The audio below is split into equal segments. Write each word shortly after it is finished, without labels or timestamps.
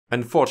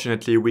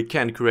Unfortunately, we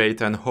can't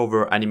create an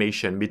hover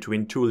animation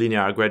between two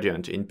linear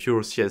gradients in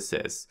pure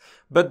CSS,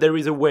 but there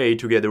is a way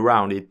to get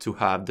around it to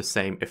have the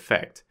same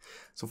effect.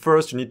 So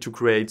first you need to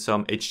create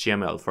some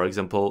HTML, for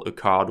example, a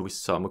card with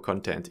some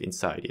content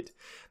inside it.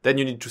 Then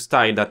you need to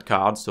style that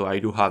card, so I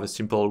do have a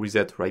simple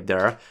reset right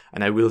there,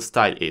 and I will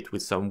style it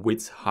with some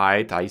width,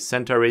 height, I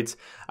center it,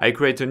 I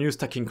create a new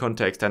stacking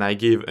context and I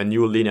give a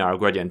new linear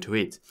gradient to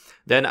it.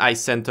 Then I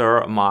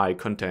center my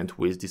content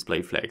with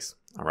display flex,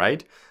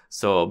 alright?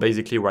 So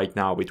basically right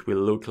now it will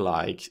look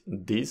like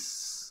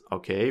this,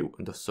 okay?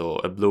 So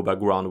a blue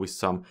background with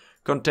some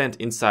content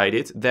inside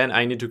it. Then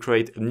I need to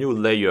create a new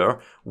layer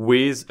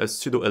with a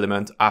pseudo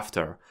element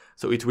after.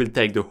 So it will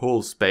take the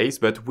whole space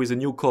but with a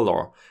new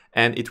color,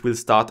 and it will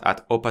start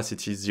at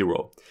opacity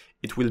 0.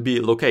 It will be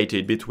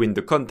located between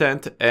the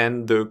content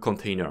and the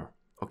container.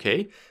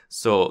 Okay,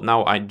 so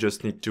now I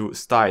just need to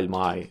style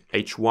my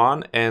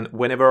H1, and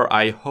whenever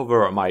I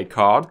hover my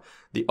card,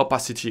 the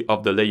opacity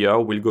of the layer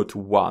will go to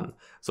 1.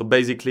 So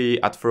basically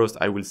at first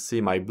I will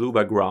see my blue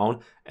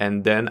background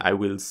and then I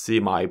will see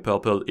my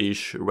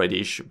purple-ish,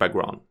 reddish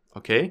background.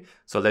 Okay,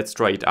 so let's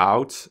try it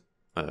out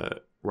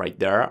right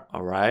there.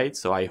 Alright,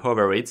 so I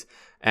hover it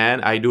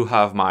and I do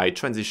have my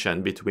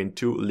transition between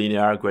two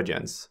linear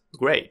gradients.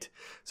 Great.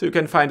 So you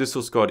can find the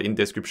source code in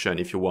description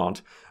if you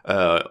want,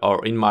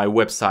 or in my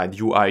website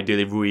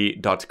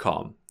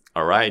uidelivery.com.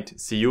 Alright,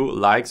 see you,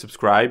 like,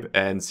 subscribe,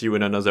 and see you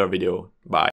in another video. Bye.